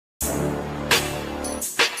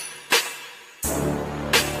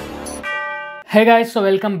Hey guys, so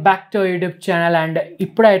welcome back to our YouTube channel and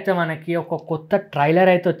ఇప్పుడైతే మనకి ఒక కొత్త ట్రైలర్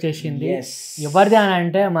అయితే వచ్చేసింది. ఎవరిది అని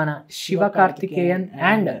అంటే మన శివకార్తికేయన్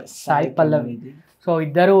అండ్ సాయి పల్లవి. సో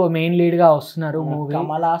ఇద్దరు మెయిన్ లీడ్ గా వస్తున్నారు మూవీ.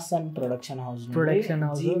 కమలాసన్ ప్రొడక్షన్ హౌస్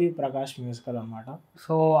జీవి ప్రకాష్ మ్యూజికల్ అన్నమాట.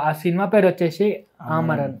 సో ఆ సినిమా పేరు వచ్చేసి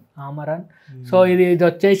ఆమరన్. సో ఇది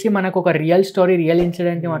వచ్చేసి మనకు ఒక రియల్ స్టోరీ, రియల్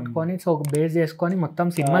ఇన్సిడెంట్ ని పట్టుకొని సో బేస్ చేసుకొని మొత్తం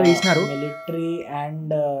cinema తీసినారు. Military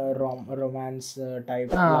and romance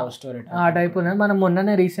type love story ఆ టైప్ ఉన్నది. మనం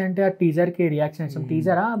మొన్ననే రీసెంట్ గా టీజర్ కి రియాక్షన్ ఇచ్చాం.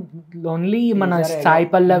 టీజరా ఓన్లీ మన Sai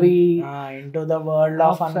Pallavi into the world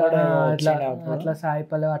of అట్లా సాయి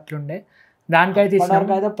పల్లవి అట్లుండే.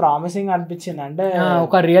 దానికైతే ప్రామిసింగ్ అనిపించింది. అంటే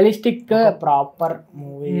ఒక రియలిస్టిక్ ప్రాపర్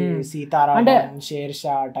మూవీ సీతారాం అంటే షేర్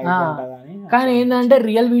షా టైప్ ఉంటదని. కానీ ఏంటంటే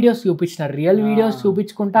రియల్ వీడియోస్ చూపించినారు. రియల్ వీడియోస్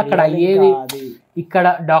చూపించుకుంటే అక్కడ అయ్యేది ఇక్కడ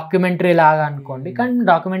డాక్యుమెంటరీ లాగా అనుకోండి, కానీ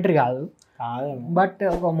డాక్యుమెంటరీ కాదు, బట్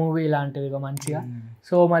ఒక మూవీ లాంటిది మంచిగా.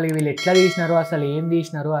 సో మళ్ళీ వీళ్ళు ఎట్లా తీసినారు, అసలు ఏం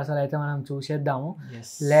తీసినారు అసలు అయితే మనం చూసేద్దాము.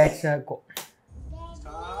 Let's go.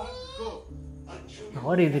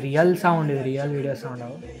 ఇది రియల్ సౌండ్, ఇది రియల్ వీడియో సౌండ్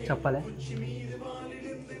చెప్పలే.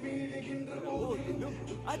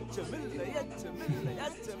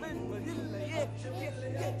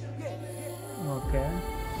 ఓకే,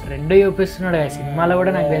 రెండో చూపిస్తున్నాడు సినిమాలో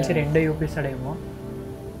కూడా. నాకు తెలిసి రెండో చూపిస్తాడేమో.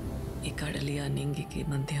 ఈ కడలి ఆ నింగికి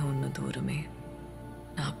మధ్య ఉన్న దూరమే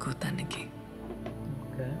నాకు తనకి.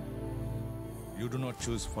 Okay, You do not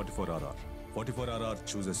choose 44RR. 44RR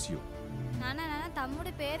chooses you. నాన్న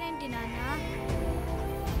తమ్ముడి పేరేంటి నాన్న?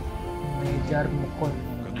 Major Mukund.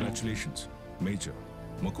 Congratulations, Major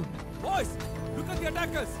Mukund. Boys, look at the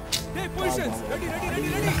attackers. Hey, positions. Ready.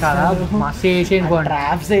 కదా మస్తు చేసేది.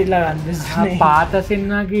 ట్రాప్స్ ఇట్లా కనిపిస్తుంది. పాత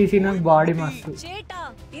సినిమాకి ఈ సినిమాకి బాడీ మస్తు. చేటా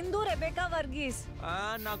ఇందు రెబెకా వర్గీస్.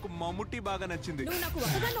 నాకు మమ్ముట్టి బాగా నచ్చింది. నువ్వు నాకు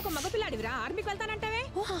ఒకగాని ఒక మగ పిల్లాడివిరా, ఆర్మీకి వెళ్తానంటావే?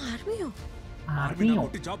 ఓ ఆర్మీయో. ఆర్మీ నా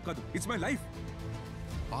మమ్ముట్టి జాబ్ కాదు, it's my life.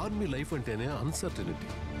 Army life అంటేనే అన్సర్టనిటీ.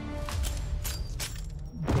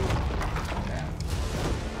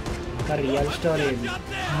 ఒక రియల్ స్టోరీ.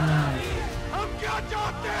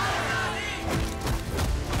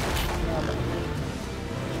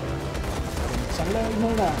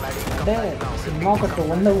 అంటే సినిమా ఒక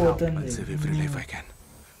టోన్ లో పోతుంది. Every life I can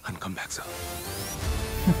and come back, sir.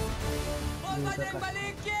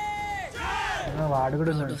 వాడు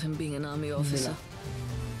కూడా Proud of him being an army officer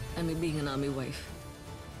and me being an army wife.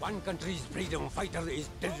 One country's freedom fighter is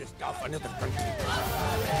terrorist of another country.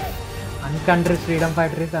 An countries freedom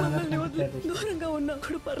fighter is another country. దూరంగా ఉన్నా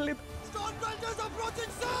కూడా పర్లేదు,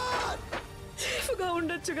 సేఫ్గా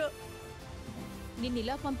ఉండొచ్చుగా. నిన్ను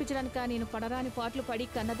ఇలా పంపించడానిక నేను పడరాని పాటలు పడి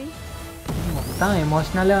కన్నది? మొత్తం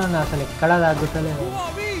ఎమోషనలే ఉంది, అసలు ఎక్కడా తగ్గుతలేదు.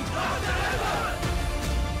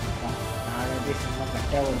 నాకైతే సినిమా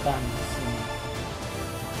కట్టే కొడతా అనిపిస్తుంది.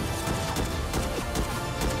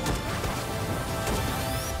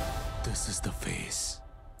 This is the face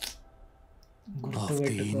of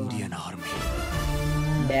the Indian Army.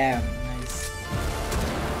 Damn nice.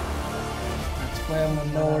 మర్చిపోయే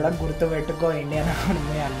ముందు కూడా గుర్తుపెట్టుకో ఇండియన్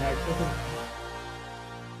ఆర్మీ అన్నట్టు.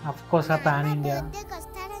 అఫ్ కోర్స్ ఆ pan India.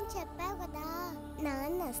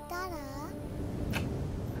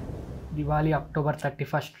 Diwali October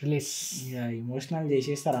 31st release. Emotional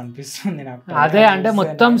చేసేస్తారు అనిపిస్తుంది నాకు. అదే అంటే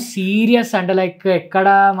మొత్తం సీరియస్, అంటే లైక్ ఎక్కడ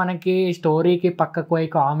మనకి స్టోరీకి పక్కకు పోయి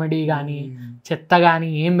కామెడీ కానీ చెత్త కానీ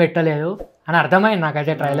ఏం పెట్టలేదు అని అర్థమైంది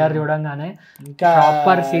నాకైతే ట్రైలర్ చూడంగానే. ఇంకా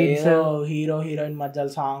ప్రాపర్ సీన్స్, హీరో హీరోయిన్ మధ్య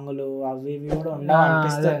సాంగులు అవి ఇవి కూడా ఉండవు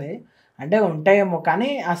అనిపిస్తుంది. అంటే ఉంటాయేమో కానీ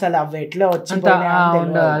అసలు అవి ఎట్లా వచ్చి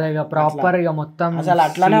ప్రాపర్ ఇక మొత్తం అసలు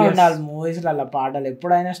అట్లానే ఉండాలి మూవీస్ అలా పాటలు.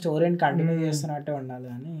 ఎప్పుడైనా స్టోరీని కంటిన్యూ చేస్తున్నట్టే ఉండాలి.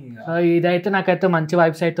 కానీ ఇదైతే నాకైతే మంచి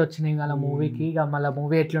వైబ్స్ అయితే వచ్చినాయి వాళ్ళ మూవీకి. ఇక మళ్ళీ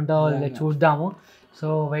మూవీ ఎట్లుంటో చూద్దాము. సో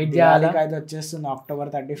వెయిట్ చేయాలి. అయితే వచ్చేస్తుంది October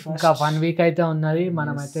 31. ఇంకా 1 వీక్ అయితే ఉన్నది,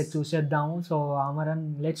 మనం అయితే చూసేద్దాము. So ఆమరన్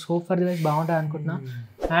let's hope for this బాగుంటుంది అనుకుంటున్నా.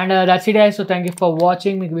 And that's it guys. So thank you for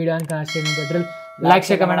watching. మీకు వీడియో కనుక నచ్చితే like,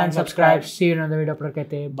 share, comment and subscribe. See you in the video.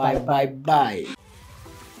 అప్పటికైతే bye.